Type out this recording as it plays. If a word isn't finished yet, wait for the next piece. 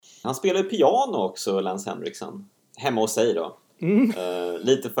Han spelar ju piano också, Lance Henriksen. Hemma hos sig då.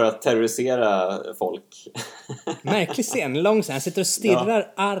 Lite för att terrorisera folk. Märklig scen, lång scen. Han sitter och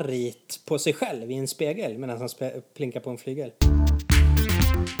stirrar argt på sig själv i en spegel medan han plinkar på en flygel.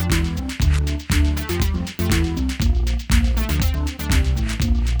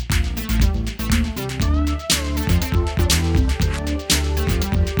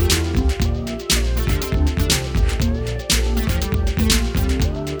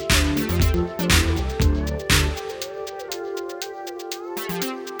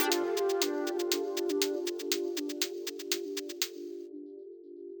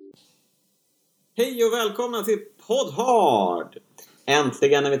 Hej och välkomna till Poddhard!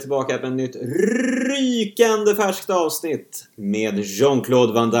 Äntligen är vi tillbaka med ett nytt rykande färskt avsnitt med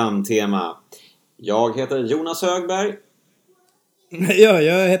Jean-Claude Van Damme-tema. Jag heter Jonas Högberg. Ja,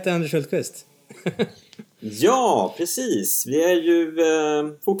 jag heter Anders Hultqvist. Ja, precis. Vi är ju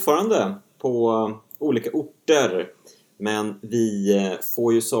fortfarande på olika orter. Men vi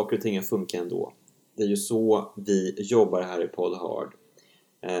får ju saker och ting att funka ändå. Det är ju så vi jobbar här i Poddhard.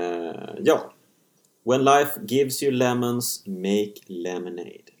 Ja. When life gives you lemons, make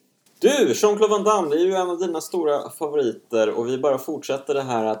lemonade. Du, Jean-Claude Van Damme, det är ju en av dina stora favoriter. Och vi bara fortsätter det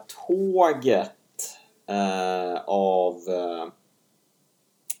här tåget av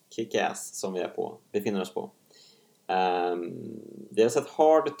Kick-Ass som vi befinner oss på. Vi har sett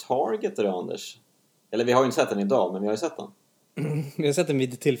Hard Target idag, Anders. Eller vi har ju inte sett den idag, men vi har ju sett den. Vi har sett den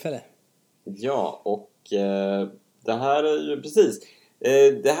vid ett tillfälle. Ja, och det här är ju precis...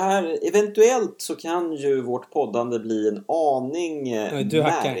 Det här, eventuellt så kan ju vårt poddande bli en aning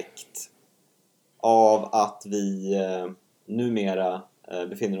märkt av att vi numera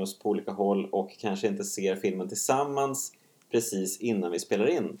befinner oss på olika håll och kanske inte ser filmen tillsammans precis innan vi spelar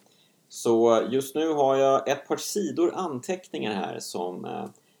in. Så just nu har jag ett par sidor anteckningar här som,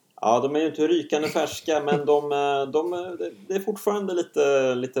 ja, de är ju inte rykande färska, men det är fortfarande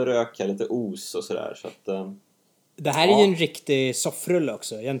lite rök här, lite os och sådär, så att... Det här är ju en riktig soffrulle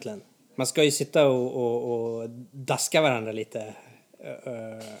också egentligen. Man ska ju sitta och daska varandra lite.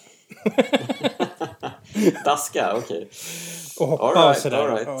 Daska, okej. Och hoppa all right, och sådär.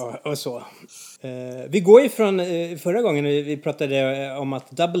 All right. Och så. Vi går ju från förra gången vi pratade om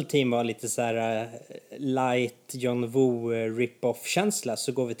att Double Team var lite så här light John Woo rip-off känsla,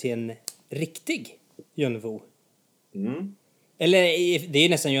 så går vi till en riktig John Woo. Eller det är ju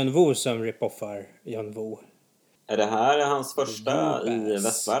nästan John Woo som rip-offar John Woo. Är det här hans första i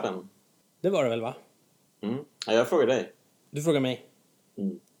västvärlden? Det var det väl, va? Ja, jag frågar dig. Du frågar mig.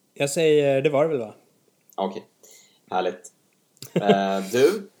 Jag säger, det var det väl, va? Okej, härligt.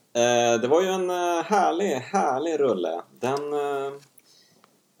 Det var ju en härlig rulle.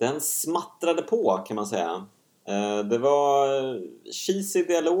 Den smattrade på, kan man säga. Det var cheesy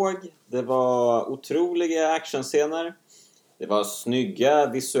dialog. Det var otroliga actionscener. Det var snygga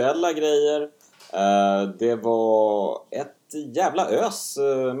visuella grejer. Det var ett jävla ös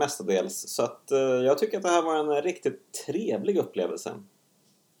mestadels. Så att jag tycker att det här var en riktigt trevlig upplevelse.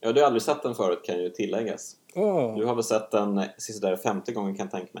 Ja, du har aldrig sett den förut, kan ju tilläggas. Du har väl sett den sista där 50 gånger, kan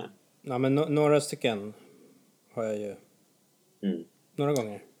jag tänka mig. Ja, men några stycken har jag ju. Några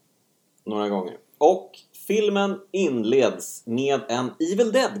gånger. Och filmen inleds med en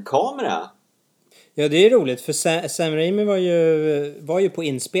Evil Dead-kamera. Ja, det är roligt, för Sam Raimi var ju på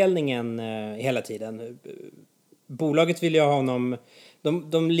inspelningen hela tiden. Bolaget ville ju ha honom...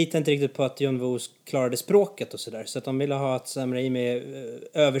 De litade inte riktigt på att John Woo klarade språket och sådär. Så att de ville ha att Sam Raimi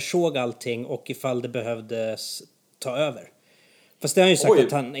översåg allting och ifall det behövdes ta över. Fast det har han ju sagt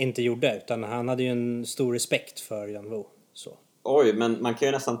att han inte gjorde, utan han hade ju en stor respekt för John Woo. Så. Oj, men man kan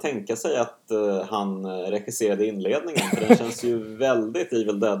ju nästan tänka sig att han regisserade inledningen. För den känns ju väldigt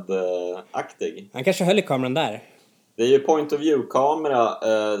Evil Dead-aktig. Han kanske höll i kameran där. Det är ju point of view-kamera,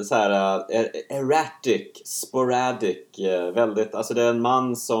 så här erratic, sporadic, väldigt, alltså det är en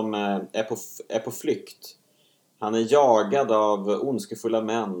man som är på flykt. Han är jagad av ondskefulla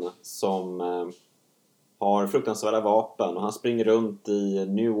män som har fruktansvärda vapen, och han springer runt i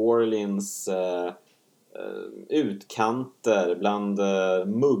New Orleans utkanter bland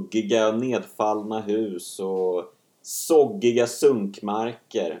muggiga nedfallna hus och såggiga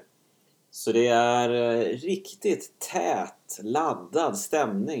sunkmarker. Så det är riktigt tät, laddad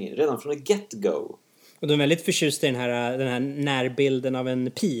stämning redan från ett get-go. Och de är väldigt förtjusta i den här närbilden av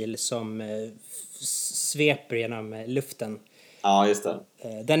en pil som sveper genom luften. Ja, just det.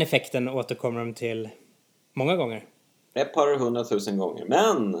 Den effekten återkommer de till många gånger. Ett par 100 000 gånger.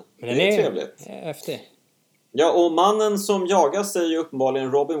 Men det är trevligt. Häftig. Ja, och mannen som jagas är ju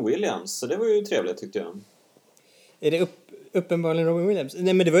uppenbarligen Robin Williams. Så det var ju trevligt, tyckte jag. uppenbarligen Robin Williams.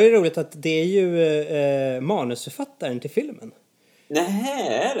 Nej, men det var ju roligt att det är ju manusförfattaren till filmen. Nej,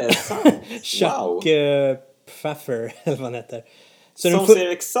 är det sant? Chuck Wow. Pfeffer, eller vad han heter. Som ser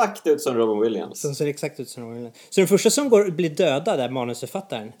exakt ut som Robin Williams. Som ser exakt ut som Robin Williams. Så den första som blir dödad är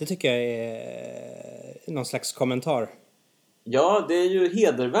manusförfattaren. Det tycker jag är någon slags kommentar. Ja, det är ju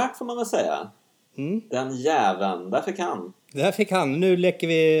hedervärt får man väl säga. Mm. Den jäveln, där fick han. Nu leker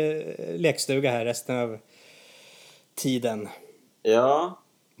vi lekstuga här resten av tiden. Ja.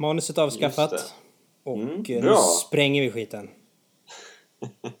 Manuset avskaffat. Och nu bra. spränger vi skiten.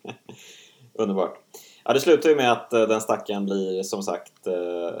 Underbart. Ja, det slutar ju med att den stackaren blir som sagt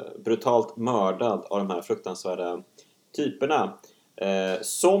brutalt mördad av de här fruktansvärda typerna.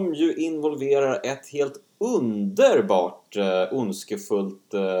 Som ju involverar ett helt underbart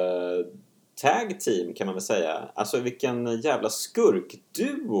ondskefullt tag team kan man väl säga. Alltså vilken jävla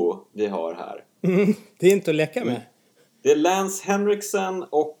skurkduo vi har här. Det är inte att leka med. Det är Lance Henriksen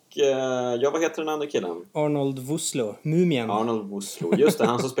och vad heter den andra killen? Arnold Vosloo, Mumien. Arnold Vosloo, just det,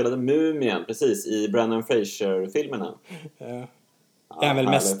 han som spelade Mumien precis i Brendan Fraser-filmerna. Ja. Det är han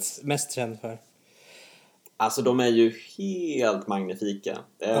väl mest känd för. Alltså de är ju helt magnifika.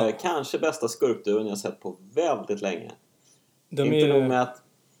 Kanske bästa skurkduon jag sett på väldigt länge. Inte nog med att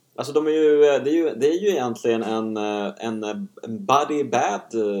alltså de är ju det är ju egentligen en buddy bad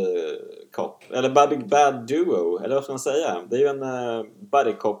cop eller buddy bad duo eller vad ska man säga? Det är ju en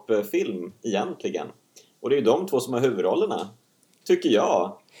buddy cop film egentligen. Och det är ju de två som har huvudrollerna tycker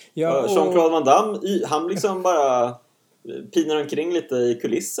jag. Ja, Jean-Claude Van Damme han liksom bara pinar omkring lite i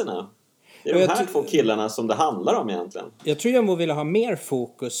kulisserna. Det är de här två killarna som det handlar om egentligen. Jag tror jag ville ha mer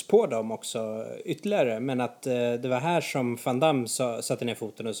fokus på dem också ytterligare. Men att det var här som Van Damme satte ner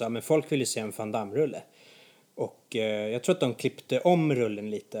foten och sa men folk vill ju se en Van Damme-rulle. Och jag tror att de klippte om rullen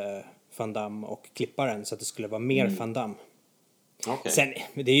lite, Van Damme och klipparen, så att det skulle vara mer Van Damme. Okay. Sen,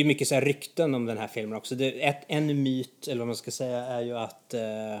 det är ju mycket så här rykten om den här filmen också. En myt, eller vad man ska säga, är ju att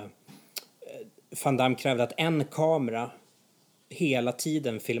Van Damme krävde att en kamera hela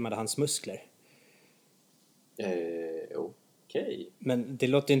tiden filmade hans muskler. Okej. Men det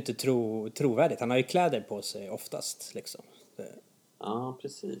låter inte trovärdigt. Han har ju kläder på sig oftast liksom. Ja,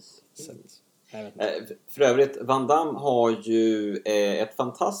 precis. Så, för övrigt, Van Damme har ju en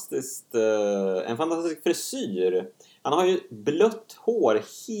fantastisk frisyr. Han har ju blött hår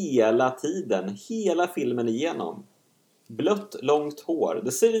hela tiden, hela filmen igenom. Blött, långt hår.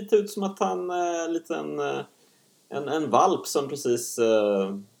 Det ser lite ut som att han är lite en valp som precis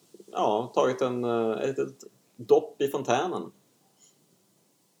tagit ett dopp i fontänen.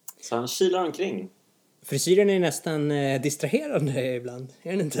 Så han kilar omkring. Frisyren är nästan distraherande ibland,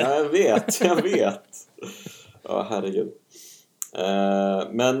 är den inte? Ja, jag vet. Ja, herregud.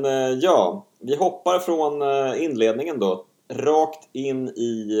 Men vi hoppar från inledningen då rakt in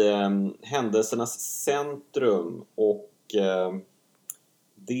i händelsernas centrum och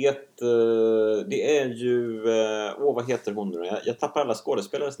det är ju vad heter hon nu? Jag tappar alla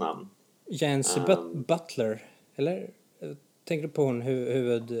skådespelares namn. Jens Butler, eller tänker du på hon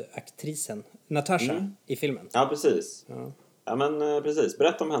huvudaktrisen Natasha i filmen? Ja, precis. Ja. Ja, men precis.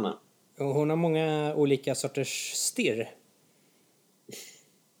 Berätta om henne. Hon har många olika sorters stirr.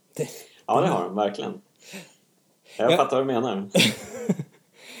 Ja, det har hon verkligen. Jag fattar vad du menar.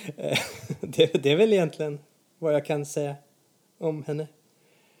 det är väl egentligen vad jag kan säga om henne.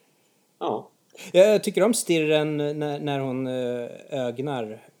 Ja. Jag tycker om stirren när hon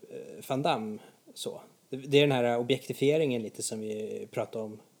ögnar Van Damme så. Det är den här objektifieringen lite som vi pratade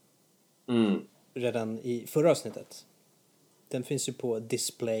om redan i förra avsnittet. Den finns ju på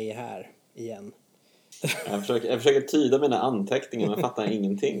display här igen. Jag försöker tyda mina anteckningar men fattar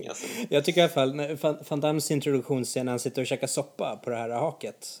ingenting. Alltså. Jag tycker i alla fall när Van Dammes introduktionsscen när han sitter och käkar soppa på det här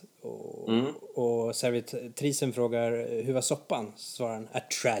haket och servitrisen frågar hur var soppan? Svarar han, a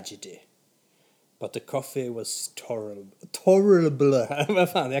tragedy. But the coffee was tolerable. Vad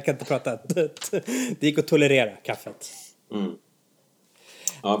fan, jag kan inte prata. Det gick att tolerera kaffet.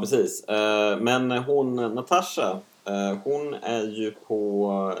 Ja, precis. Men Natasha, hon är ju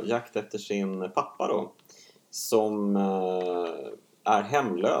på jakt efter sin pappa då. Som är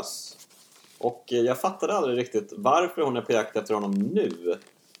hemlös. Och jag fattade aldrig riktigt varför hon är på jakt efter honom nu.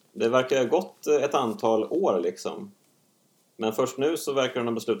 Det verkar ha gått ett antal år liksom. Men först nu så verkar hon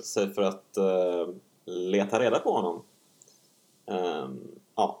ha beslutat sig för att leta reda på honom.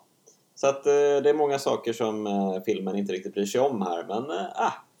 Ja. Så att det är många saker som filmen inte riktigt bryr sig om här. Men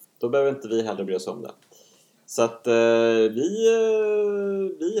då behöver inte vi heller bry oss om det. Så att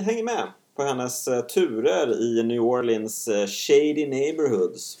vi hänger med på hennes turer i New Orleans shady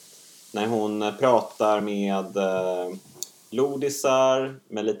neighborhoods. När hon pratar med lodisar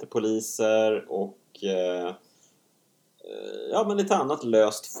med lite poliser och men lite annat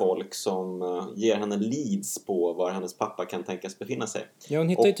löst folk som ger henne leads på var hennes pappa kan tänkas befinna sig. Ja, hon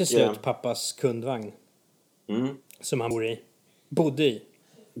hittar ju till slut pappas kundvagn. Som han bodde i,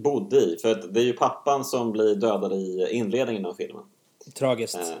 för att det är ju pappan som blir dödad i inledningen av filmen.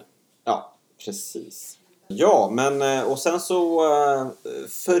 Tragiskt. Ja, precis. Ja, men och sen så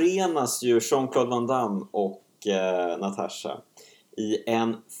förenas ju Jean-Claude Van Damme och Natasha i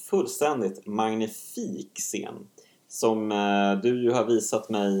en fullständigt magnifik scen som du ju har visat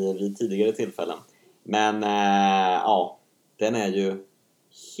mig vid tidigare tillfällen. Men den är ju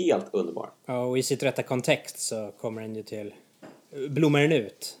helt underbar. Ja, och i sitt rätta kontext så kommer den ju blommar den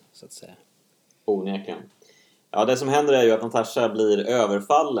ut, så att säga. Onekligen. Ja, det som händer är ju att Natasha blir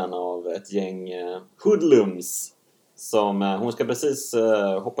överfallen av ett gäng hoodlums som hon ska precis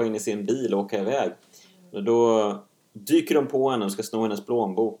hoppa in i sin bil och åka iväg. Och då dyker de på henne och ska sno hennes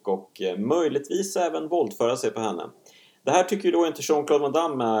plånbok och möjligtvis även våldföra sig på henne. Det här tycker ju då inte Jean-Claude Van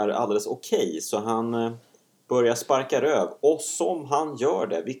Damme är alldeles okej, så han börjar sparka röv. Och som han gör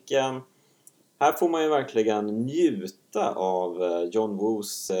det, här får man ju verkligen njuta av John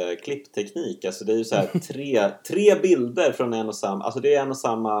Woos klippteknik. Alltså det är ju så här tre bilder från en och samma. Alltså det är en och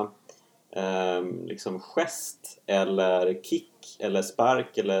samma liksom gest eller kick eller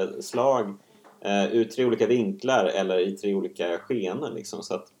spark eller slag ur 3 olika vinklar eller i 3 olika skeenden liksom.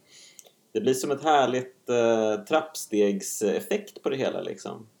 Så att det blir som ett härligt trappstegseffekt på det hela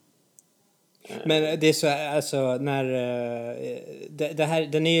liksom. Men det är så, alltså när det här,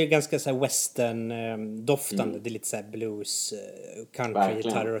 den är ju ganska så här western doftande. Det är lite så här blues,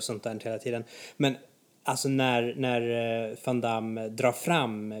 country-gitarrer och sånt där hela tiden. Men alltså när Van Damme drar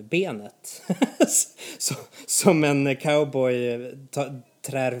fram benet som en cowboy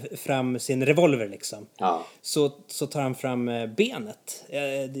trär fram sin revolver liksom. Ja. Så tar han fram benet.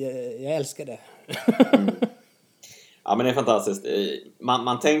 Jag älskar det. Ja, men det är fantastiskt.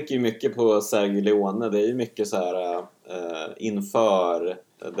 Man tänker ju mycket på Sergio Leone. Det är ju mycket så här inför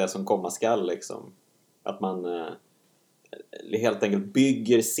det som komma skall liksom. Att man helt enkelt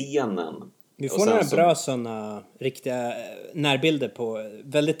bygger scenen. Vi får några bra sådana riktiga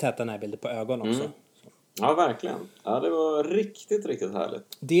väldigt täta närbilder på ögon också. Ja, verkligen. Ja, det var riktigt, riktigt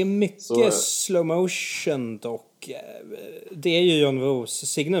härligt. Det är mycket slow motion och det är ju John Woos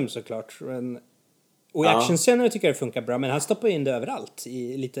signum såklart. Och i actionscener tycker jag det funkar bra, men han stoppar in det överallt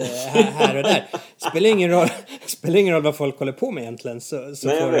i lite här och där. Spelar ingen roll vad folk håller på med egentligen, så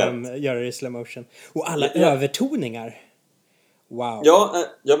får de göra det i slow motion. Och alla övertoningar. Wow. Ja,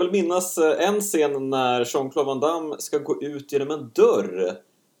 jag vill minnas en scen när Jean-Claude Van Damme ska gå ut genom en dörr.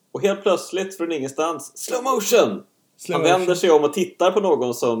 Och helt plötsligt från ingenstans, slow motion! Han vänder sig om och tittar på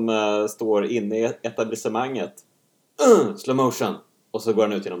någon som står inne i etablissemanget. Slow motion! Och så går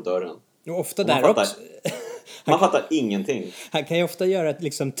han ut genom dörren. Och ofta där också. Man fattar ingenting. Han kan ju ofta göra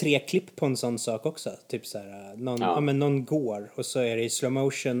liksom 3 klipp på en sån sak också. Typ så här, någon går och så är det i slow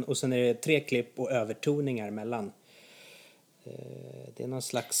motion och sen är det 3 klipp och övertoningar mellan. Det är någon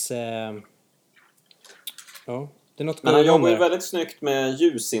slags det är något. Men han jobbar ju väldigt snyggt med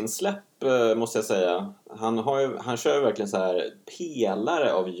ljusinsläpp, måste jag säga. Han kör ju verkligen så här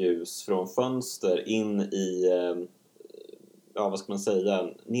pelare av ljus från fönster in i vad ska man säga,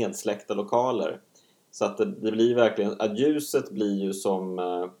 nedsläckta lokaler. Så att det blir verkligen, att ljuset blir ju som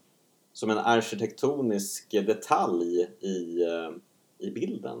en arkitektonisk detalj i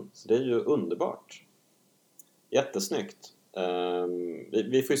bilden. Så det är ju underbart. Jättesnyggt.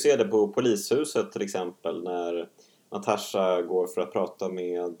 Vi får ju se det på polishuset till exempel, när Natasha går för att prata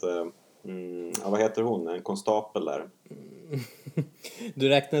med vad heter hon? En konstapel där. Du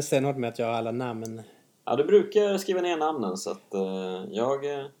räknar stenhårt med att jag har alla namn. Ja, du brukar skriva ner namnen, så att jag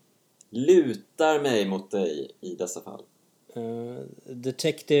lutar mig mot dig i dessa fall.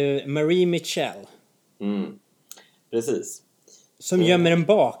 Detective Marie Mitchell. Precis. Som gömmer en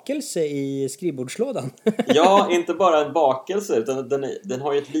bakelse i skrivbordslådan. Ja, inte bara en bakelse, utan den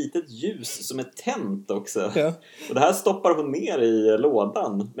har ju ett litet ljus som är tänt också. Ja. Och det här stoppar hon ner i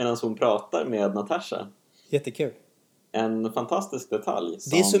lådan medan hon pratar med Natasha. Jättekul. En fantastisk detalj.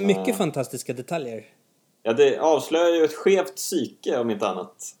 Det är så mycket fantastiska detaljer. Ja, det avslöjar ju ett skevt psyke om inte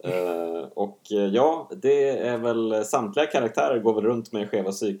annat. Och ja, det är väl samtliga karaktärer går väl runt med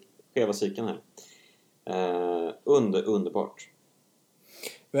skeva psyken här. Underbart.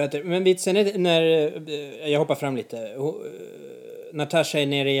 Men vitsen är när jag hoppar fram lite. Natasha är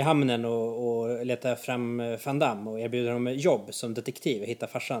nere i hamnen och letar fram Van Damme och erbjuder honom jobb som detektiv och hittar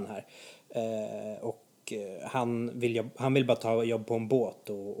farsan här. Och han vill bara ta jobb på en båt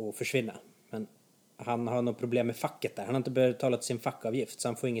och försvinna. Men han har något problem med facket där. Han har inte betalat sin fackavgift så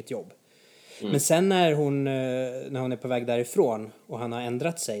han får inget jobb. Men sen när hon är på väg därifrån och han har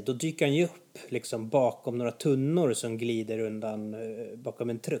ändrat sig, då dyker han ju upp liksom bakom några tunnor som glider undan bakom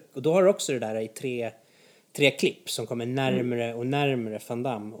en truck. Och då har du också det där i tre klipp som kommer närmare och närmare Van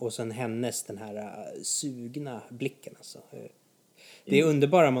Damme och sen hennes den här sugna blicken alltså. Det är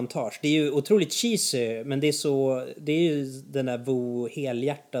underbara montage. Det är ju otroligt cheesy, men det är ju den där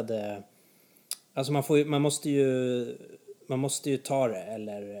helhjärtade, alltså man måste ju ta det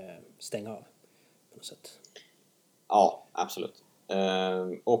eller stänga av på något sätt. Ja, absolut.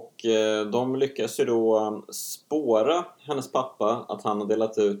 Och de lyckas ju då spåra hennes pappa att han har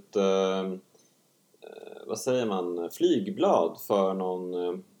delat ut vad säger man, flygblad för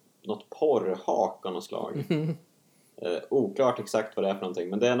något porrhak av något slag. Oklart exakt vad det är för någonting,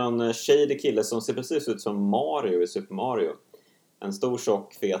 men det är någon shady kille som ser precis ut som Mario i Super Mario. En stor,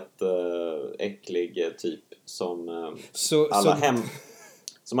 tjock, fet, äcklig typ som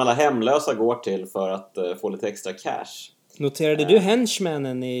alla hemlösa går till för att få lite extra cash. Noterade du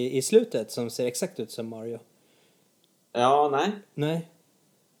henchmanen i slutet som ser exakt ut som Mario? Ja, nej.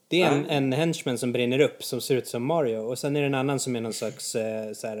 Det är en henchman som brinner upp som ser ut som Mario. Och sen är det en annan som är någon slags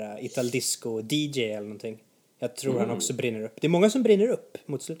Ital Disco DJ eller någonting. Jag tror han också brinner upp. Det är många som brinner upp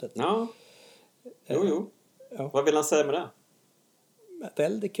mot slutet. Ja. Jo. Ja. Vad vill han säga med det? Att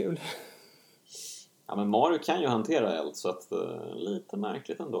eld är kul. Ja, men Mario kan ju hantera eld så att lite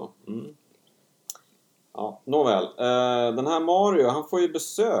märkligt ändå. Ja, nåväl. Den här Mario, han får ju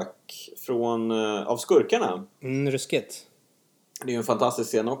besök av skurkarna. Ruskigt. Det är ju en fantastisk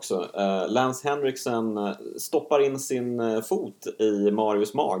scen också. Lance Henriksen stoppar in sin fot i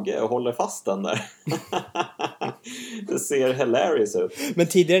Marios mage och håller fast den där. Det ser hilarious ut. Men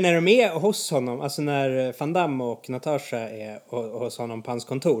tidigare när de är hos honom, alltså när Van Damme och Natasha är hos honom på hans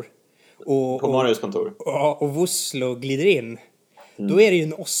kontor. På Marios kontor. Och Vosloo glider in. Då är det ju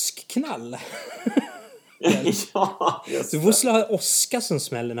en åskknall. Ja, just så Vosloo har åska som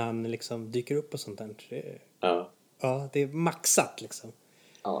smäller när han liksom dyker upp och sånt där. Ja, det är maxat liksom.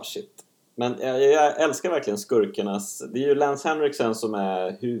 Ja, shit. Men jag älskar verkligen skurkarnas. Det är ju Lance Henriksen som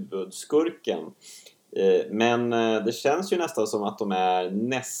är huvudskurken. Men det känns ju nästan som att de är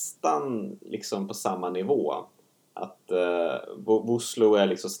nästan liksom på samma nivå. Att Vosloo är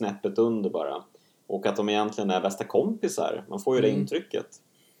liksom snäppet under bara. Och att de egentligen är bästa kompisar. Man får ju det intrycket.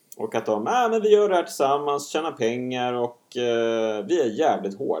 Och att men vi gör det här tillsammans, tjänar pengar och vi är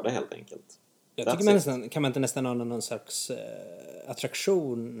jävligt hårda helt enkelt. Jag tycker kan man inte nästan ha någon slags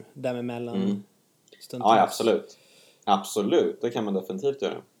attraktion däremellan? Ja, absolut. Absolut, det kan man definitivt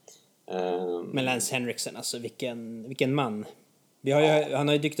göra. Men Lance Henriksen, alltså vilken man. Han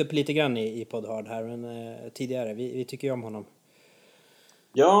har ju dykt upp lite grann i Podhard här, men tidigare, vi tycker ju om honom.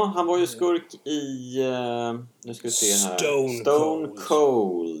 Ja, han var ju skurk i nu ska vi se här. Stone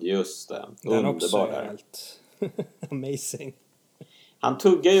Cold, just det. Den också är helt amazing. Han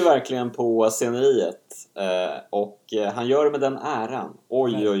tuggar ju verkligen på sceneriet och han gör det med den äran.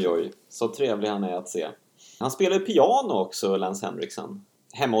 Oj. Så trevlig han är att se. Han spelar ju piano också, Lance Henriksen.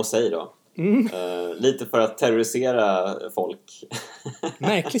 Hemma hos sig då. Lite för att terrorisera folk.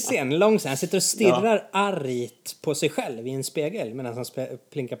 Märklig scen, lång scen. Han sitter och stirrar argt på sig själv i en spegel medan han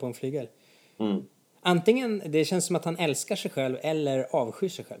plinkar på en flygel. Antingen, det känns som att han älskar sig själv eller avskyr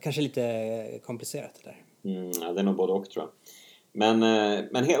sig själv. Kanske lite komplicerat det där. Ja, det är nog både och, tror jag.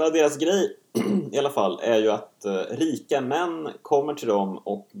 Men hela deras grej i alla fall är ju att rika män kommer till dem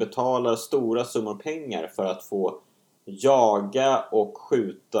och betalar stora summor pengar för att få jaga och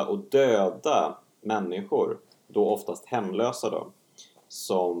skjuta och döda människor, då oftast hemlösa då,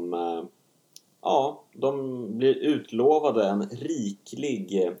 som de blir utlovade en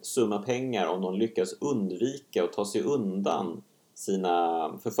riklig summa pengar om de lyckas undvika och ta sig undan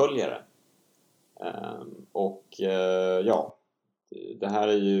sina förföljare. Det här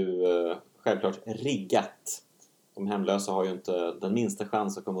är ju självklart riggat. De hemlösa har ju inte den minsta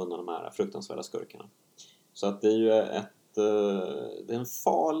chans att komma undan de här fruktansvärda skurkarna. Så att det är ju det är en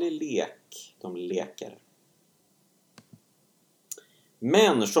farlig lek de leker.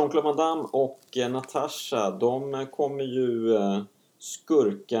 Men Jean-Claude Van Damme och Natasha, de kommer ju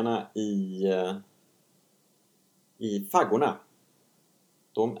skurkarna i faggorna.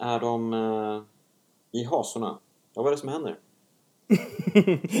 De är i hasorna. Vad är det som händer?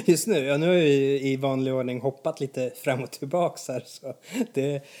 Just nu, nu har vi i vanlig ordning hoppat lite fram och tillbaks här, så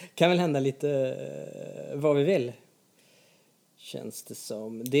det kan väl hända lite vad vi vill. Känns det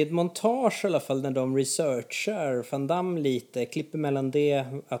som. Det är ett montage i alla fall när de researchar Van Damme lite, klipper mellan det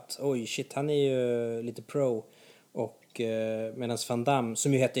att oj shit, han är ju lite pro och och medan Van Damme,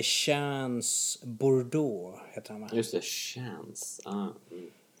 som ju heter Chance Bourdeaux, heter han va? Just det, Chance.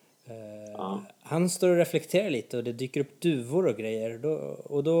 Han står och reflekterar lite och det dyker upp duvor och grejer.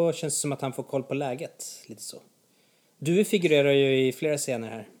 Då känns det som att han får koll på läget. Lite så. Du figurerar ju i flera scener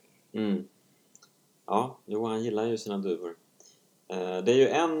här. Ja, han gillar ju sina duvor. Det är ju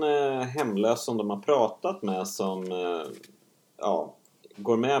en hemlös som de har pratat med som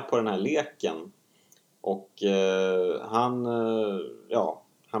går med på den här leken. Och han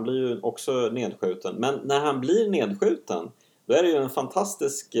blir ju också nedskjuten. Men när han blir nedskjuten, då är det ju en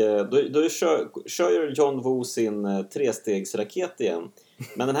fantastisk... Då kör ju John Woo sin 3-stegsraket igen.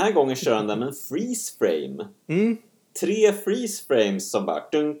 Men den här gången kör han den med en freeze frame. 3 freeze frames som bara...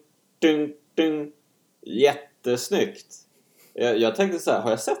 Dung, dung, dung. Jättesnyggt. Jag tänkte så här, har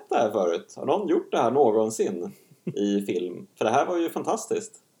jag sett det här förut? Har någon gjort det här någonsin i film? För det här var ju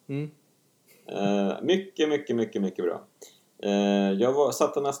fantastiskt. Mycket, mycket, mycket, mycket bra.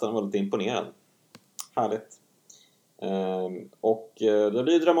 Satt och nästan var lite imponerad. Härligt. Och det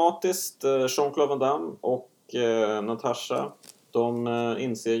blir dramatiskt. Jean-Claude Van Damme och Natasha, de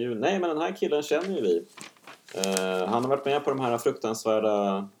inser ju, nej men den här killen känner ju vi. Han har varit med på de här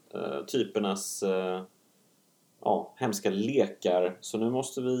fruktansvärda typernas hemska lekar. Så nu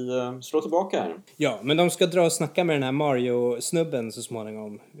måste vi slå tillbaka här. Ja, men de ska dra och snacka med den här Mario-snubben så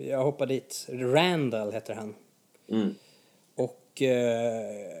småningom. Jag hoppar dit. Randall heter han. Och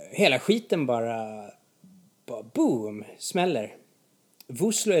hela skiten bara boom, smäller.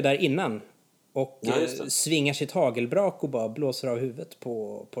 Voslo är där innan och svingar sitt hagelbrak och bara blåser av huvudet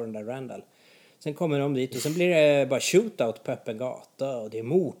på den där Randall. Sen kommer de dit och sen blir det bara shootout på öppen gata och det är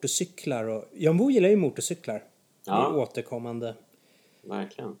motorcyklar och Jan Woo gillar ju motorcyklar. Det är återkommande.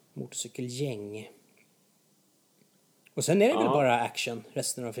 Verkligen. Motorcykelgäng. Och sen är det väl bara action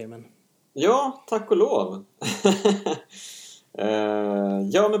resten av filmen. Ja, tack och lov.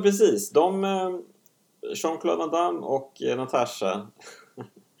 Ja, men precis. Jean-Claude Van Damme och Natasha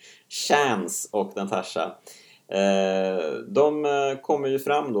Chance och Natasha de kommer ju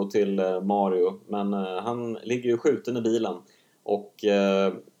fram då till Mario, men han ligger ju skjuten i bilen och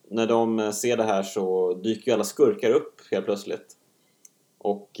när de ser det här så dyker ju alla skurkar upp helt plötsligt.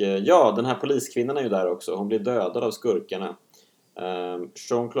 Och den här poliskvinnan är ju där också. Hon blir dödad av skurkarna.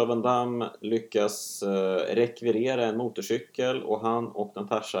 Jean-Claude Van Damme lyckas rekvirera en motorcykel och han och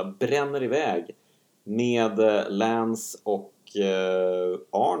Natasha bränner iväg med Lance och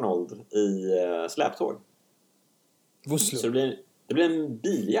Arnold i släptåg. Voslo. Så det blir en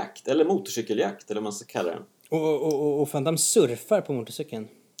biljakt, eller motorcykeljakt, eller vad man ska kalla det. Och Van Damme surfar på motorcykeln.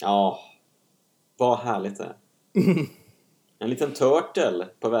 Ja, vad härligt det är. En liten turtle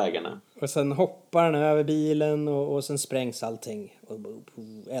på vägarna. Och sen hoppar han över bilen och sen sprängs allting. Och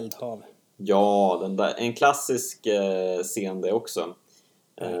eldhav. Ja, en klassisk scen det också.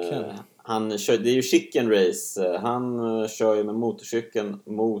 Det är ju chicken race. Han kör ju med motorcykeln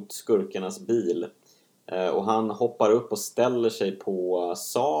mot skurkarnas bil. Och han hoppar upp och ställer sig på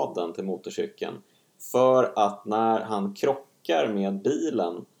sadeln till motorcykeln. För att när han krockar med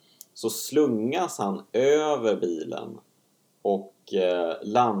bilen så slungas han över bilen och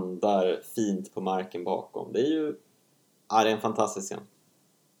landar fint på marken bakom. Det är ju det är en fantastisk scen.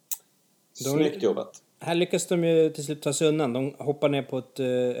 Snyggt jobbat. Här lyckas de ju till slut ta sig undan. De hoppar ner på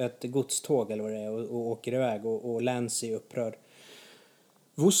ett godståg eller vad det är och åker iväg och Lance är upprörd.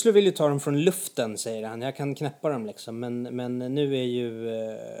 Voslo vill ju ta dem från luften, säger han. Jag kan knäppa dem liksom. Men nu är ju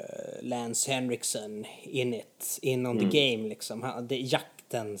Lance Henriksen in on the game liksom. Det är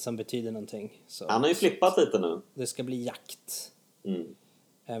jakten som betyder någonting. Så, han har ju flippat lite nu. Det ska bli jakt.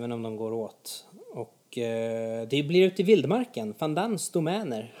 Även om de går åt. Och det blir ute i vildmarken. Van Dammes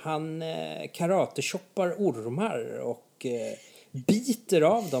domäner. Han karate-choppar ormar och biter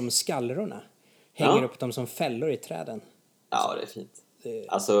av dem skallrorna. Hänger upp dem som fällor i träden. Ja, det är fint.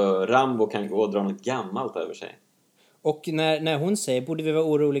 Alltså Rambo kan gå och dra något gammalt över sig. Och när hon säger, borde vi vara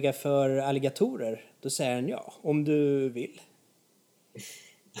oroliga för alligatorer? Då säger han, ja, om du vill.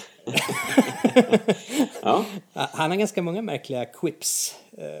 Ja. Han har ganska många märkliga quips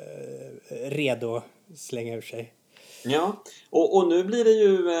redo slänga ur sig. Ja, och nu blir det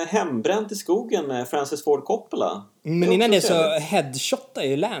ju hembränt i skogen med Francis Ford Coppola. Men innan det så headshotar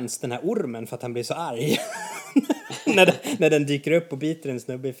ju Lance den här ormen för att han blir så arg. när den dyker upp och biter en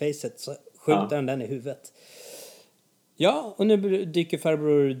snubbe i facet så skjuter han den i huvudet. Ja, och nu dyker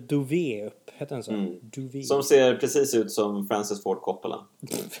farbror Duvet upp. Heter han så? Duvet. Som ser precis ut som Francis Ford Coppola.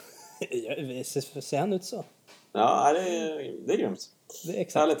 Ser han ut så? Ja, det är grymt. Det är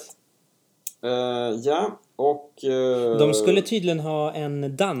exakt. Härligt. Ja, och... De skulle tydligen ha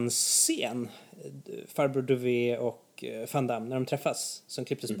en dansscen. Farbror Duvet och och Van Damme när de träffas, som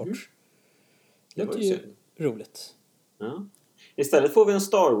klipptes bort. Det var ju synd. Roligt. Ja. Istället får vi en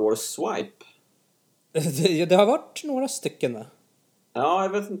Star Wars-swipe. Det har varit några stycken, va? Ja, jag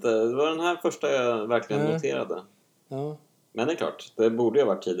vet inte. Det var den här första jag verkligen noterade. Ja. Men det är klart, det borde ju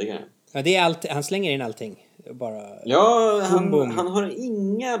ha varit tidigare. Ja, det är allt, han slänger in allting. Bara... Ja, han har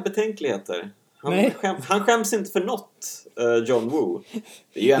inga betänkligheter. Han skäms inte för något, John Woo.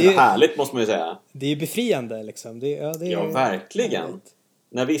 Det är ju ändå härligt, måste man ju säga. Det är ju befriande, liksom. Ja, verkligen. Härligt.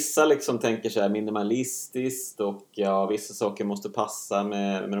 När vissa liksom tänker så här minimalistiskt och vissa saker måste passa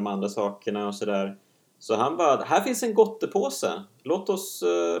med de andra sakerna och sådär. Så han bara, här finns en gottepåse. Låt oss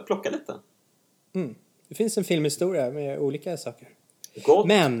plocka lite. Det finns en filmhistoria med olika saker.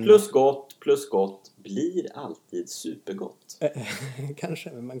 Gott plus gott blir alltid supergott.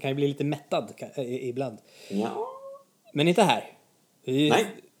 Kanske, men man kan ju bli lite mättad ibland. Ja. Men inte här. Nej.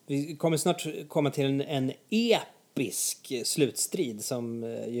 Vi kommer snart komma till en episk slutstrid som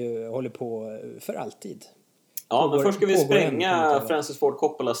ju håller på för alltid. Ja, men först ska vi spränga Francis Ford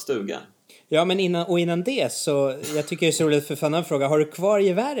Coppolas stuga. Ja, men innan det så... Jag tycker det är så roligt för fan fråga. Har du kvar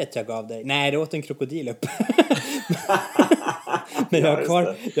geväret jag gav dig? Nej, det åt en krokodil upp. Men jag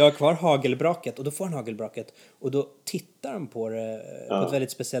har kvar hagelbraket. Och då får han hagelbraket. Och då tittar de på det på ett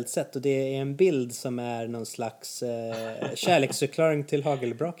väldigt speciellt sätt. Och det är en bild som är någon slags kärleksförklaring till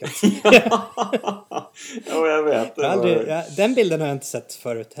hagelbraket. Ja, jag vet. Den bilden har jag inte sett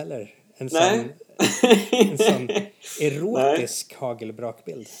förut heller. En sån erotisk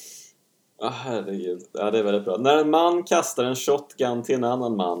hagelbrakbild. Herregud. Ja, det är väldigt bra. När en man kastar en shotgun till en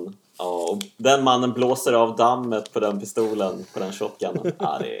annan man, och den mannen blåser av dammet på den pistolen, på den shotgunen.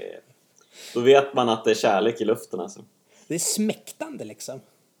 Då vet man att det är kärlek i luften, alltså. Det är smäktande, liksom.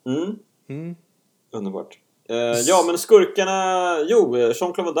 Underbart. Ja, men skurkarna...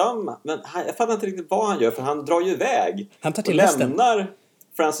 Jean-Claude Van Damme. Men jag fattar inte riktigt vad han gör, för han drar ju iväg. Han tar till lämnar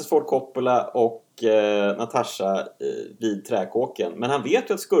Francis Ford Coppola och Natasha vid träkåken. Men han vet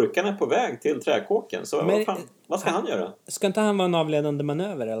ju att skurkarna är på väg till träkåken. Så vad ska han göra? Ska inte han vara en avledande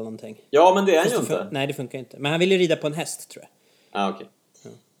manöver eller någonting? Ja, men det är han ju inte. Nej, det funkar inte. Men han vill ju rida på en häst, tror jag. Okej.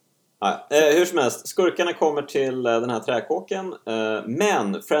 Hur som helst, skurkarna kommer till den här träkåken.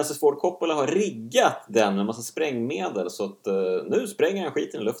 Men Francis Ford Coppola har riggat den med en massa sprängmedel. Så att nu spränger han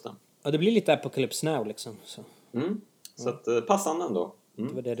skiten i luften. Ja, det blir lite Apocalypse Now, liksom. Så att passande ändå.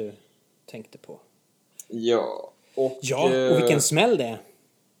 Det var det du tänkte på. Ja, och vilken smäll det är.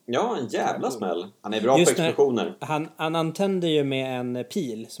 Ja, en jävla smäll. Han är bra på explosioner. Han antänder ju med en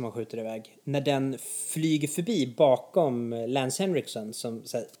pil som han skjuter iväg. När den flyger förbi bakom Lance Henriksen som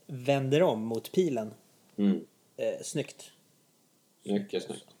så här, vänder om mot pilen. Snyggt. Mycket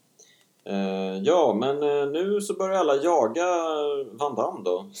snyggt. Ja, men nu så börjar alla jaga Van Damme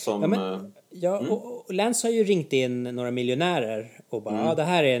då. Och Lance har ju ringt in några miljonärer och bara, det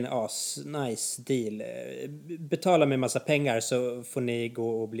här är en nice deal. Betala mig massa pengar så får ni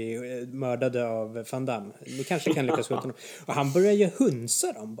gå och bli mördade av Van Damme. Ni kanske kan lyckas skjuta honom. Och han börjar ju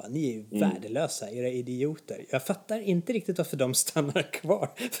hunsa dem. Bara, ni är ju värdelösa, era idioter. Jag fattar inte riktigt varför de stannar kvar.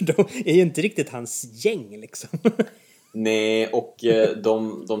 För de är ju inte riktigt hans gäng, liksom. Nej, och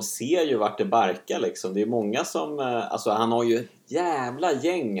de ser ju vart det barkar, liksom. Det är många som... Alltså, han har ju ett jävla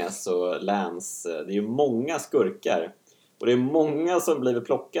gäng, alltså, Lance. Det är ju många skurkar. Och det är många som blivit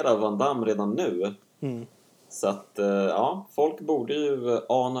plockade av Van Damme redan nu. Så att, folk borde ju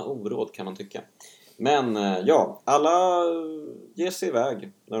ana oråd, kan man tycka. Men, alla ger sig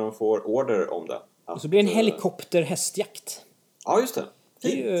iväg när de får order om det. Och så blir det en helikopterhästjakt. Ja, just det. Det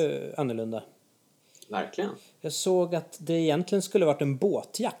är ju annorlunda. Verkligen. Jag såg att det egentligen skulle varit en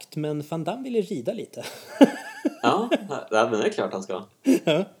båtjakt, men Van Damme ville rida lite. Ja, det är klart han ska.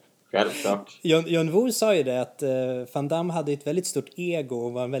 Ja. Självklart. John Woo sa ju det att Van Damme hade ett väldigt stort ego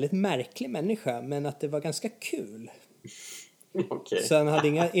och var en väldigt märklig människa, men att det var ganska kul. Okay. Så han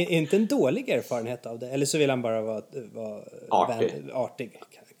hade inte en dålig erfarenhet av det. Eller så vill han bara vara artig.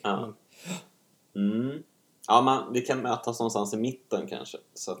 Ja. Ja, vi kan mötas någonstans i mitten kanske.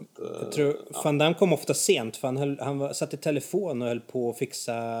 Så att, jag tror Van Damme kom ofta sent, för han satt i telefon och höll på att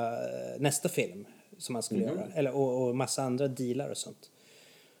fixa nästa film som han skulle göra. Eller, och massa andra dealar och sånt.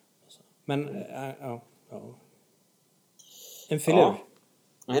 Men, en filur. Ja,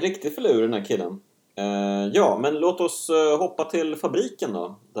 en riktig filur, den här killen. Men låt oss hoppa till fabriken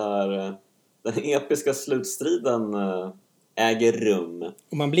då. Där den episka slutstriden äger rum.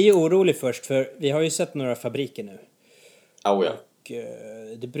 Och man blir ju orolig först, för vi har ju sett några fabriker nu. Ja. Och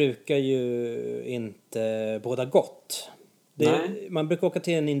det brukar ju inte båda gott. Man brukar åka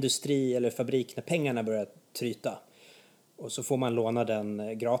till en industri eller fabrik när pengarna börjar tryta. Och så får man låna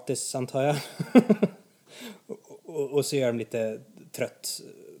den gratis, antar jag. och så gör de lite trött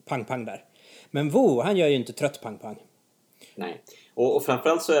pang-pang där. Men Wu, han gör ju inte trött pang-pang. Nej. Och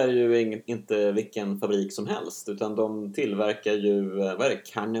framförallt så är det ju inte vilken fabrik som helst, utan de tillverkar ju, vad är det,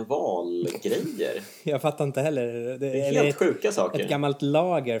 karnevalgrejer. Jag fattar inte heller. Det är helt sjuka saker. Ett gammalt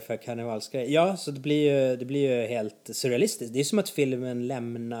lager för karnevalsgrejer. Ja, så det blir ju helt surrealistiskt. Det är som att filmen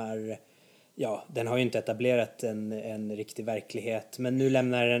lämnar... Ja, den har ju inte etablerat en riktig verklighet, men nu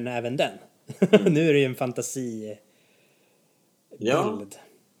lämnar den även den. Nu är det ju en fantasibild.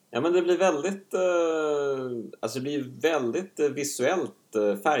 Ja, men det blir väldigt visuellt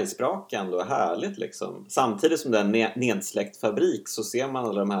färgsprakande och härligt liksom. Samtidigt som det är en nedsläckt fabrik så ser man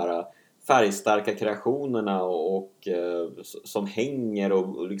alla de här färgstarka kreationerna och som hänger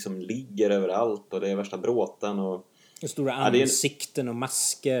och liksom ligger överallt, och det är värsta bråten och stora ansikten och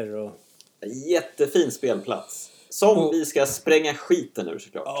masker och jättefin spelplats. Som vi ska spränga skiten ur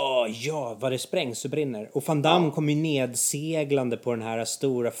såklart. Ja, vad det sprängs så brinner. Och Van Damme kommer ju nedseglande på den här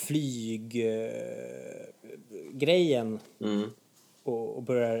stora flyggrejen. Och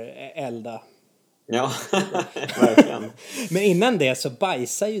börjar elda. Ja, verkligen. Men innan det så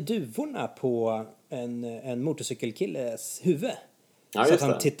bajsar ju duvorna på en motorcykelkilles huvud. Ja, så att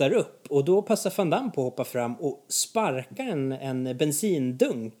han tittar upp. Och då passar Van Damme på att hoppa fram och sparkar en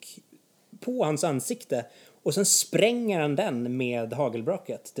bensindunk på hans ansikte. Och sen spränger han den med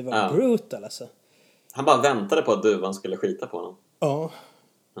hagelbraket. Det var brutal alltså. Han bara väntade på att duvan skulle skita på honom. Ja.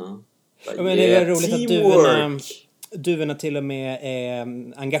 Men det är roligt att duvorna till och med är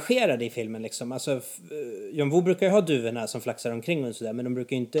engagerade i filmen liksom. Alltså, John Woo brukar ju ha duvorna som flaxar omkring och sådär. Men de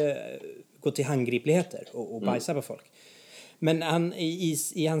brukar ju inte gå till handgripligheter och bajsa på folk. Men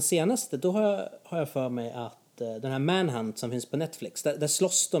i hans senaste, då har jag för mig att den här Manhunt som finns på Netflix, där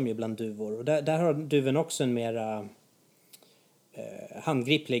slåss de ju bland duvor. Och där har duven också en mera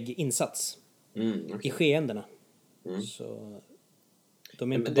handgriplig insats i skeendena. Så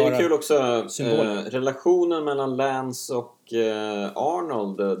de är inte det är bara kul också, symboler. relationen mellan Lance och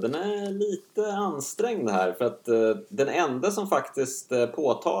Arnold, den är lite ansträngd här. För att den enda som faktiskt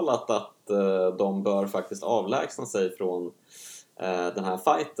påtalat att de bör faktiskt avlägsna sig från den här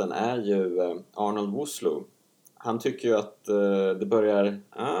fighten är ju Arnold Vosloo. Han tycker ju att det börjar...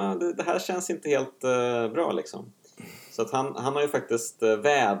 det här känns inte helt bra liksom. Så att han har ju faktiskt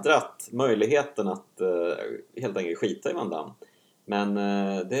vädrat möjligheten att helt enkelt skita i Van Damme. Men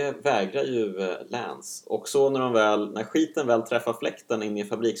det vägrar ju Lance. Och så när skiten väl träffar fläkten in i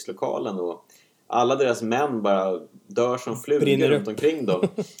fabrikslokalen och alla deras män bara dör som flugor runt omkring dem.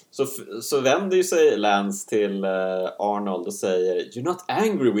 Så vänder ju sig Lance till Arnold och säger "You're not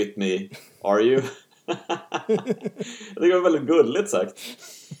angry with me, are you?" Det var väldigt gulligt sagt.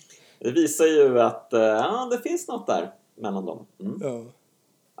 Det visar ju att det finns något där mellan dem.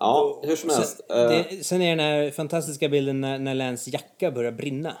 Ja, hur som helst. Sen är den här fantastiska bilden när Lance jacka börjar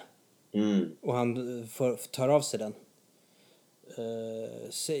brinna. Och han tar av sig den.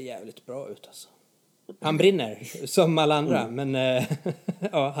 Ser jävligt bra ut alltså. Han brinner som alla andra, men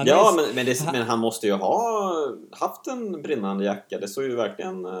men han måste ju ha haft en brinnande jacka. Det såg ju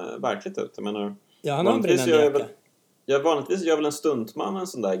verkligen verkligt ut. Jag menar, han har en brinnande jacka. Vanligtvis gör väl en stuntman en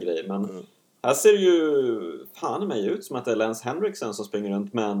sån där grej, men här ser det ju fan i mig ut som att det är Lance Henriksen som springer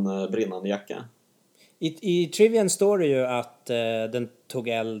runt med en brinnande jacka. I trivian står det ju att den tog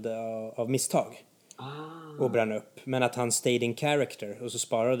eld av misstag. Och brann upp. Men att han stayed in character. Och så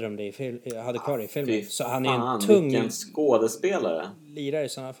sparade de det hade kvar det i filmen. Så han är en tung skådespelare. Lirare i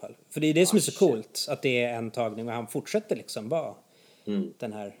sådana fall. För det är det som är så coolt. Att det är en tagning och han fortsätter liksom vara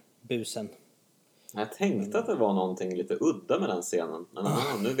den här busen. Jag tänkte att det var någonting lite udda med den scenen. Men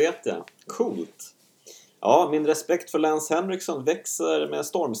nu vet jag. Coolt. Ja, min respekt för Lance Henriksen växer med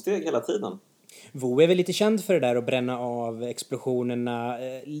stormsteg hela tiden. Wu är väl lite känd för det där att bränna av explosionerna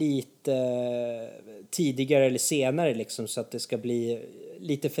lite tidigare eller senare liksom, så att det ska bli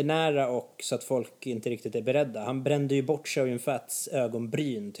lite för nära och så att folk inte riktigt är beredda. Han brände ju bort Shoyun Fats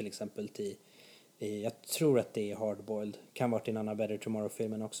ögonbryn till exempel jag tror att det är Hardboiled, kan vara till en annan Better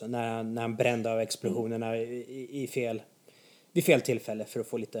Tomorrow-filmen också, när han brände av explosionerna vid fel tillfälle för att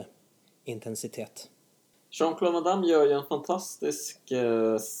få lite intensitet. Jean-Claude Van Damme gör ju en fantastisk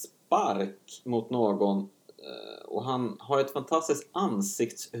spark mot någon och han har ett fantastiskt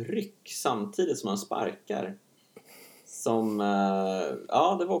ansiktsryck samtidigt som han sparkar. Som,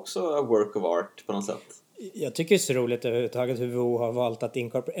 det var också a work of art på något sätt. Jag tycker det är så roligt överhuvudtaget hur Wu har valt att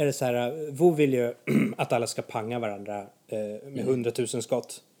inkorporera. Är det så här, Wu vill ju att alla ska panga varandra med 100 000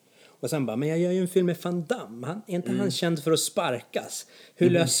 skott. Och sen bara, men jag gör ju en film med Van Damme. Är inte han känd för att sparkas? Hur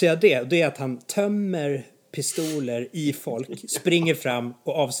löser jag det? Det är att han tömmer pistoler i folk, springer fram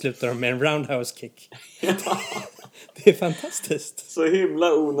och avslutar dem med en roundhouse kick. Det är fantastiskt. Så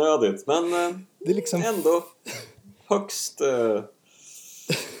himla onödigt, men det är liksom... ändå högst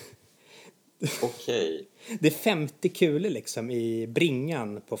okej. Det är 50 kulor liksom i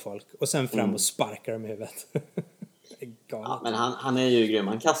bringan på folk och sen fram och sparkar dem i huvudet. Ja, men han är ju grym.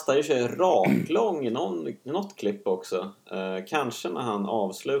 Han kastar ju sig raklång i något klipp också. Kanske när han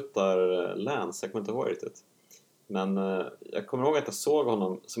avslutar Lance, jag kommer inte ihåg riktigt. Men jag kommer ihåg att jag såg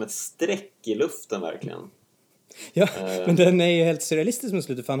honom som ett streck i luften verkligen. Ja, men den är ju helt surrealistisk med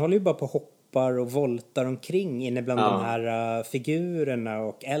slutet, för han håller ju bara på och hoppar och voltar omkring inne bland de här figurerna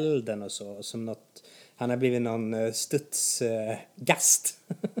och elden och så. Som något, han har blivit någon studsgast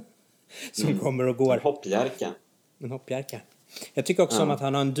som kommer och går. En hoppjärka. Jag tycker också om att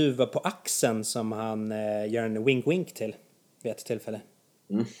han har en duva på axeln som han gör en wink-wink till vid ett tillfälle.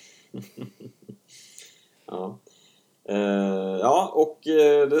 Ja. Och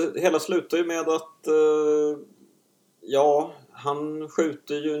det hela slutar ju med att han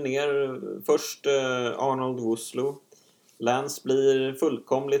skjuter ju ner först Arnold Vosloo. Lance blir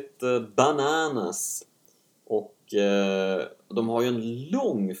fullkomligt bananas. Och de har ju en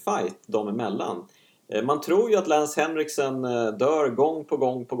lång fight dem emellan. Man tror ju att Lance Henriksen dör gång på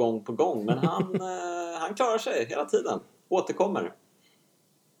gång. Men han klarar sig hela tiden. Återkommer.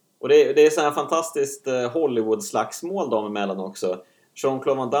 Och det är så här fantastiskt Hollywood-slagsmål dem emellan också.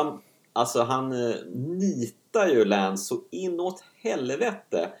 Jean-Claude Van Damme, alltså han nitar ju Lance så inåt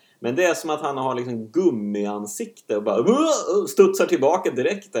helvete. Men det är som att han har liksom gummiansikte och bara studsar tillbaka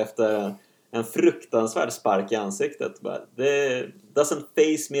direkt efter en fruktansvärd spark i ansiktet. Det doesn't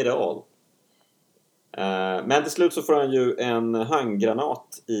face me at all. Men till slut så får han ju en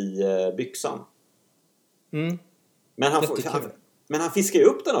handgranat i byxan. Men han fiskar ju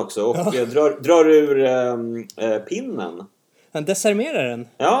upp den också och drar ur pinnen. Han desarmerar den.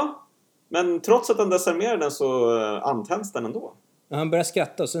 Ja, men trots att han desarmerar den så antänds den ändå. Han börjar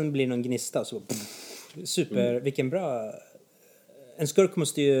skratta och sen blir det någon gnista och så vilken bra... En skurk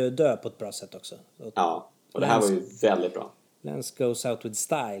måste ju dö på ett bra sätt också. Ja, och det här var ju väldigt bra. Lance goes out with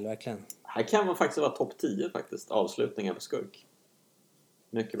style, verkligen. Här kan man faktiskt vara topp 10 faktiskt, avslutningar på skurk.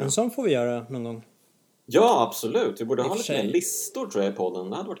 Mycket bra. En sån får vi göra någon gång. Ja, absolut. Vi borde ha lite mer listor tror jag i podden.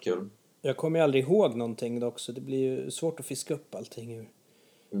 Det hade varit kul. Jag kommer ju aldrig ihåg någonting då också. Det blir ju svårt att fiska upp allting ur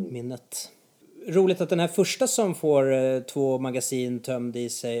minnet. Roligt att den här första som får 2 magasin tömd i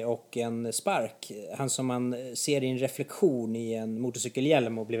sig och en spark. Han som man ser i en reflektion i en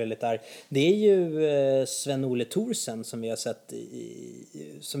motorcykelhjälm och blir väldigt arg. Det är ju Sven-Ole Thorsen som vi har sett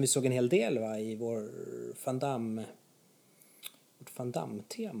som vi såg en hel del i vår Van Damme-tema.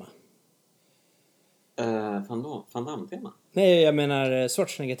 Van Damme-tema? Nej, jag menar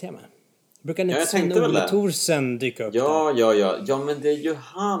Schwarzenegger-tema. Brukar inte Sven-Ole Thorsen dyka upp där? Ja, men det är ju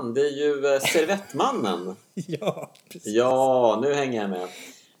han. Det är ju servettmannen. Ja, precis. Ja, nu hänger jag med.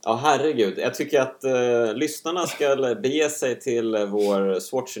 Ja, herregud. Jag tycker att lyssnarna ska bege sig till vår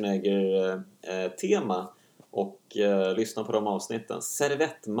Schwarzenegger-tema och lyssna på de avsnitten.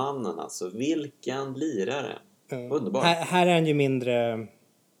 Servettmannen, alltså. Vilken lirare. Underbart. Här är han ju mindre...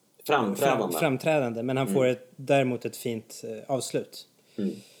 Framträdande. Men han får däremot ett fint avslut.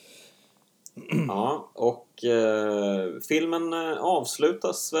 Ja, och filmen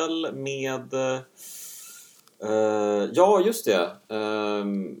avslutas väl med just det,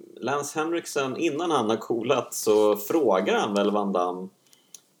 Lance Henriksen, innan han har coolat så frågar han väl Van Damme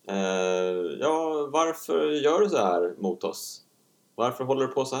varför gör du så här mot oss? Varför håller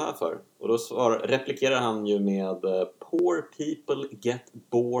du på så här för? Och då replikerar han ju med poor people get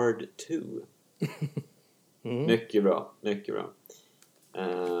bored too. Mycket bra.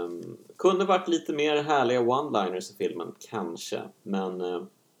 Kunde varit lite mer härliga one-liners i filmen, kanske. Men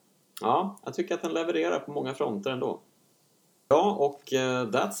jag tycker att den levererar på många fronter ändå. Ja, och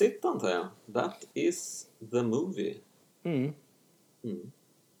that's it antar jag. That is the movie.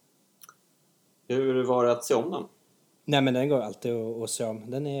 Hur var det att se om den? Nej, men den går alltid att se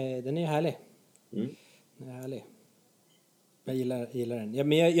om. Den är härlig. Den är härlig. Jag gillar den. Ja,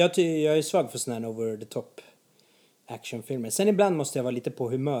 men jag är svag för såna här over the top actionfilmer. Sen ibland måste jag vara lite på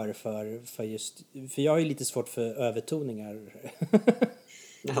humör för jag har ju lite svårt för övertoningar.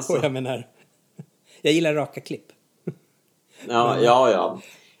 Alltså. Och jag menar, jag gillar raka klipp. Ja.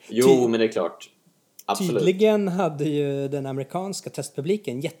 Jo, men det är klart. Absolut. Tydligen hade ju den amerikanska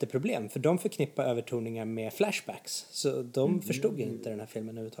testpubliken jätteproblem, för de förknippar övertoningar med flashbacks. Så de förstod inte den här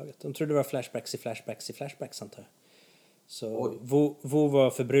filmen överhuvudtaget. De trodde det var flashbacks antar jag. Så Vo var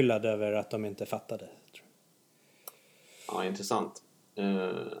förbryllad över att de inte fattade. Ja, intressant.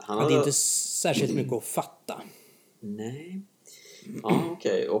 Han hade inte särskilt mycket att fatta. Nej. Ja,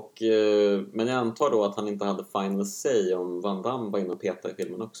 okej. Men jag antar då att han inte hade final say om Van Damme var inne och petade i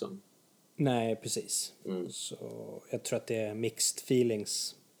filmen också. Nej, precis. Så jag tror att det är mixed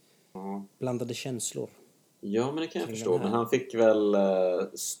feelings. Blandade känslor. Ja, men det kan jag förstå. Men han fick väl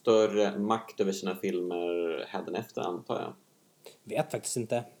större makt över sina filmer hädanefter, antar jag. Vet faktiskt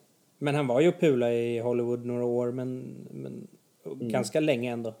inte. Men han var ju pula i Hollywood några år, men ganska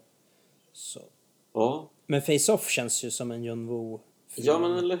länge ändå. Så. Ja. Men Face-Off känns ju som en John Woo-film. Ja,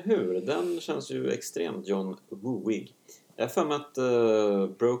 men eller hur? Den känns ju extremt John Wooig. Jag har för mig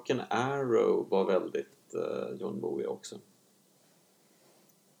att Broken Arrow var väldigt John Wooig också. Det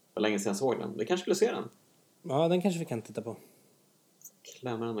var länge sedan jag såg den. Vi kanske skulle se den. Ja, den kanske vi kan titta på.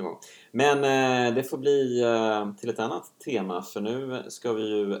 Klämmer en gång. Men det får bli till ett annat tema. För nu ska vi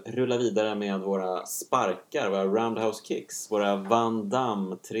ju rulla vidare med våra sparkar, våra roundhouse kicks, våra Van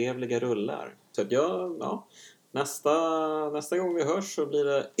Damme-trevliga rullar. Så att nästa gång vi hörs så blir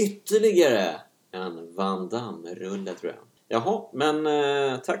det ytterligare en Van Damme-rulle, tror jag. Jaha, men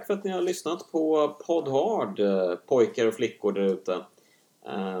tack för att ni har lyssnat på Podhard, pojkar och flickor där ute.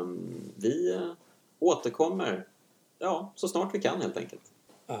 Vi återkommer så snart vi kan, helt enkelt.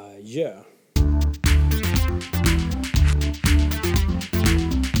 Adjö.